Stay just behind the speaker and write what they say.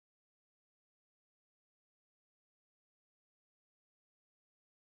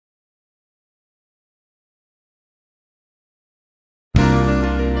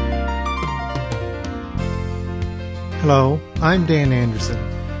Hello, I'm Dan Anderson,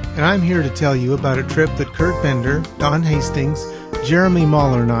 and I'm here to tell you about a trip that Kurt Bender, Don Hastings, Jeremy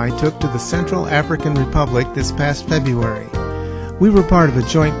Mahler and I took to the Central African Republic this past February. We were part of a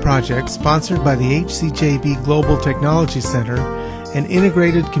joint project sponsored by the HCJB Global Technology Center and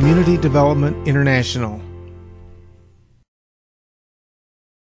Integrated Community Development International.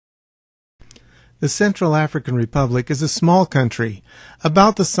 The Central African Republic is a small country,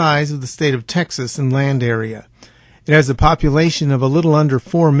 about the size of the state of Texas in land area. It has a population of a little under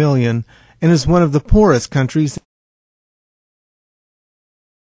 4 million and is one of the poorest countries.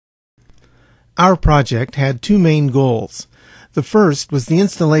 Our project had two main goals. The first was the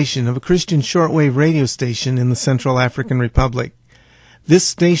installation of a Christian shortwave radio station in the Central African Republic. This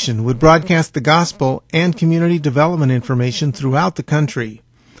station would broadcast the gospel and community development information throughout the country.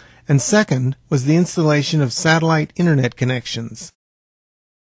 And second was the installation of satellite internet connections.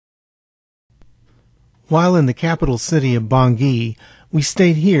 While in the capital city of Bangui, we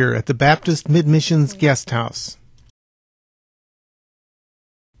stayed here at the Baptist Mid-Missions Guest House.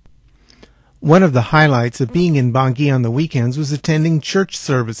 One of the highlights of being in Bangui on the weekends was attending church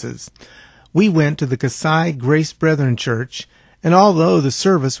services. We went to the Kasai Grace Brethren Church, and although the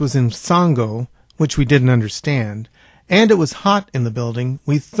service was in Sango, which we didn't understand, and it was hot in the building,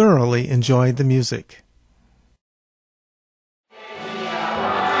 we thoroughly enjoyed the music.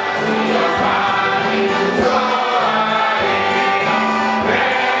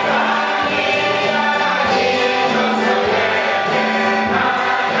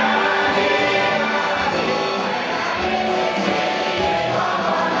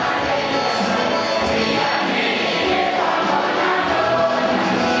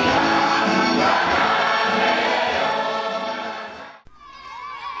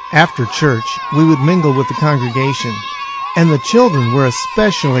 After church, we would mingle with the congregation, and the children were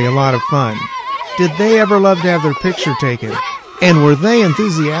especially a lot of fun. Did they ever love to have their picture taken? And were they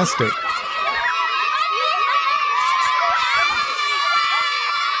enthusiastic?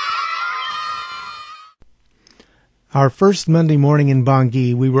 Our first Monday morning in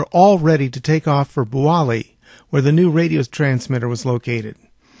Bangui, we were all ready to take off for Bouali, where the new radio transmitter was located.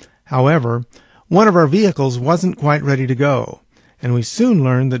 However, one of our vehicles wasn't quite ready to go, and we soon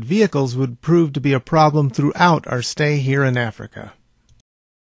learned that vehicles would prove to be a problem throughout our stay here in Africa.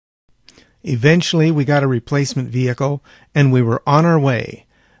 Eventually, we got a replacement vehicle, and we were on our way.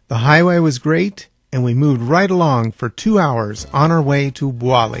 The highway was great, and we moved right along for 2 hours on our way to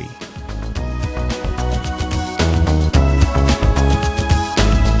Bouali.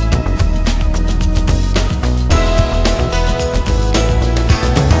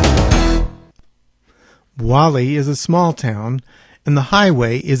 Bouali is a small town, and the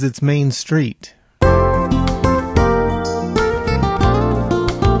highway is its main street.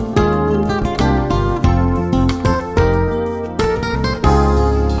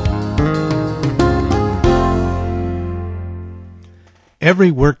 Every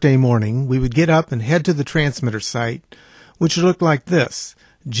workday morning, we would get up and head to the transmitter site, which looked like this,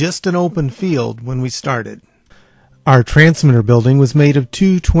 just an open field when we started. Our transmitter building was made of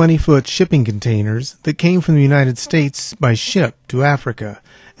two 20-foot shipping containers that came from the United States by ship to Africa,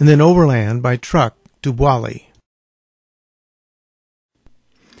 and then overland by truck to Bouali.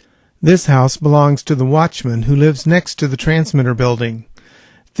 This house belongs to the watchman who lives next to the transmitter building.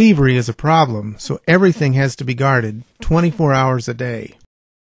 Thievery is a problem, so everything has to be guarded 24 hours a day.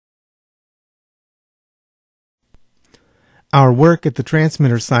 Our work at the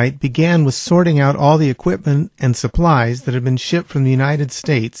transmitter site began with sorting out all the equipment and supplies that had been shipped from the United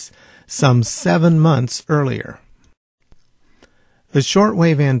States some 7 months earlier. The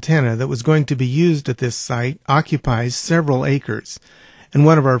shortwave antenna that was going to be used at this site occupies several acres, and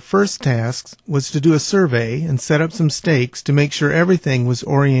one of our first tasks was to do a survey and set up some stakes to make sure everything was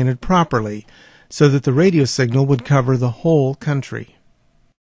oriented properly so that the radio signal would cover the whole country.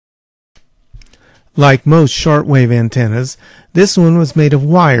 Like most shortwave antennas, this one was made of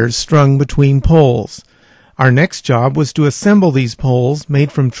wires strung between poles. Our next job was to assemble these poles made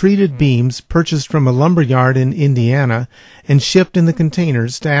from treated beams purchased from a lumber yard in Indiana and shipped in the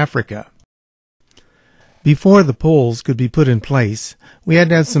containers to Africa. Before the poles could be put in place, we had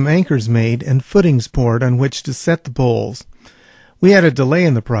to have some anchors made and footings poured on which to set the poles. We had a delay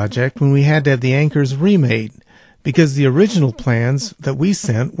in the project when we had to have the anchors remade, because the original plans that we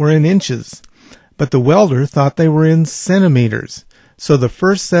sent were in inches. But the welder thought they were in centimeters, so the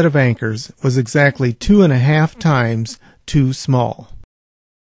first set of anchors was exactly 2.5 times too small.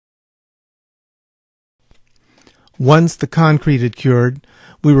 Once the concrete had cured,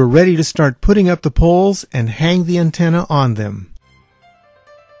 we were ready to start putting up the poles and hang the antenna on them.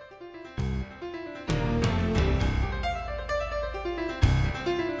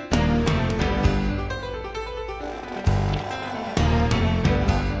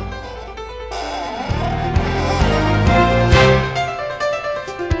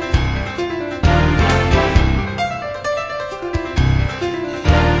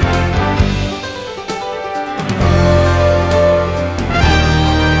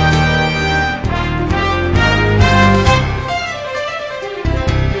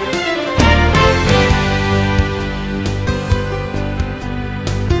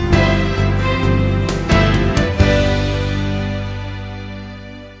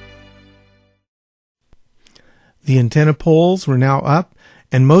 The antenna poles were now up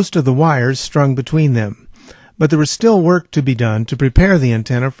and most of the wires strung between them, but there was still work to be done to prepare the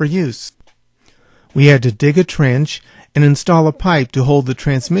antenna for use. We had to dig a trench and install a pipe to hold the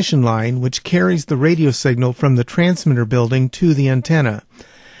transmission line which carries the radio signal from the transmitter building to the antenna,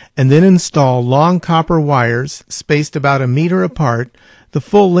 and then install long copper wires spaced about a meter apart, the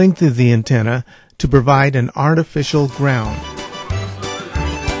full length of the antenna, to provide an artificial ground.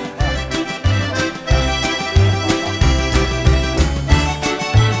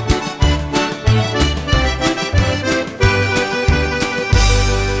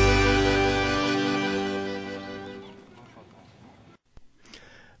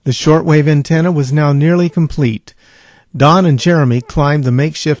 The shortwave antenna was now nearly complete. Don and Jeremy climbed the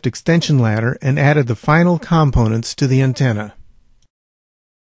makeshift extension ladder and added the final components to the antenna.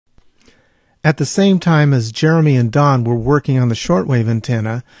 At the same time as Jeremy and Don were working on the shortwave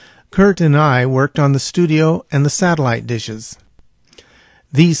antenna, Kurt and I worked on the studio and the satellite dishes.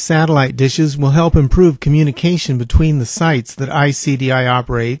 These satellite dishes will help improve communication between the sites that ICDI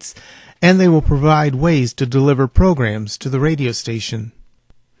operates, and they will provide ways to deliver programs to the radio station.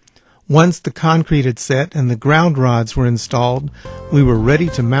 Once the concrete had set and the ground rods were installed, we were ready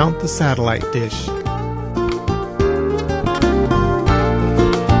to mount the satellite dish.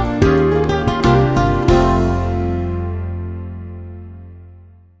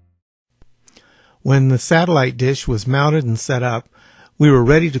 When the satellite dish was mounted and set up, we were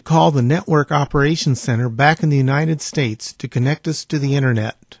ready to call the Network Operations Center back in the United States to connect us to the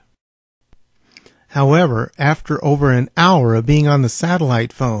Internet. However, after over an hour of being on the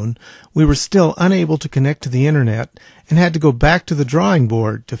satellite phone, we were still unable to connect to the Internet and had to go back to the drawing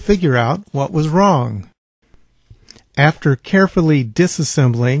board to figure out what was wrong. After carefully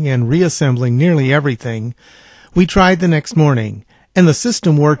disassembling and reassembling nearly everything, we tried the next morning, and the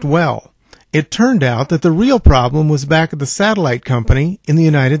system worked well. It turned out that the real problem was back at the satellite company in the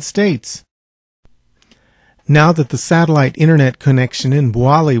United States. Now that the satellite Internet connection in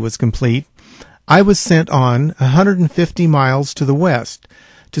Bwali was complete, I was sent on 150 miles to the west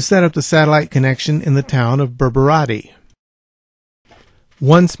to set up the satellite connection in the town of Berberati.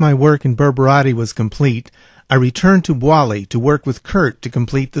 Once my work in Berberati was complete, I returned to Bwali to work with Kurt to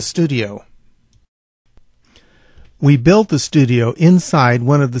complete the studio. We built the studio inside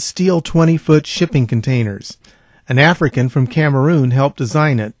one of the steel 20-foot shipping containers. An African from Cameroon helped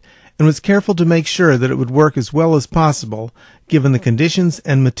design it, and was careful to make sure that it would work as well as possible, given the conditions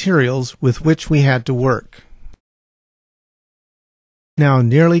and materials with which we had to work. Now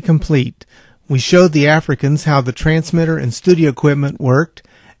nearly complete, we showed the Africans how the transmitter and studio equipment worked,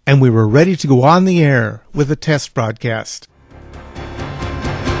 and we were ready to go on the air with a test broadcast.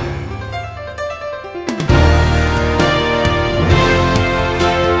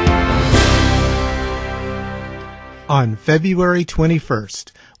 On February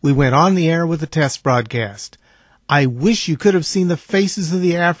 21st, we went on the air with a test broadcast. I wish you could have seen the faces of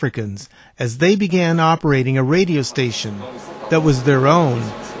the Africans as they began operating a radio station that was their own,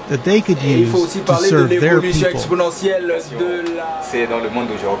 that they could use to serve their people.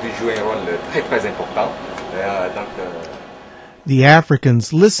 The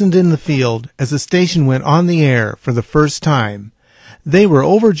Africans listened in the field as the station went on the air for the first time. They were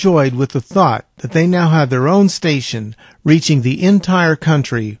overjoyed with the thought that they now had their own station reaching the entire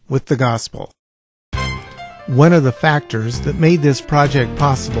country with the gospel. One of the factors that made this project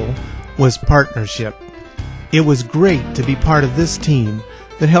possible was partnership. It was great to be part of this team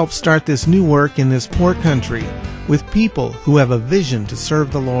that helped start this new work in this poor country with people who have a vision to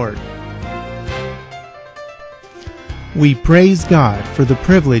serve the Lord. We praise God for the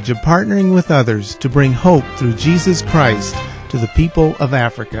privilege of partnering with others to bring hope through Jesus Christ to the people of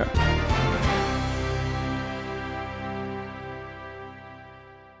Africa.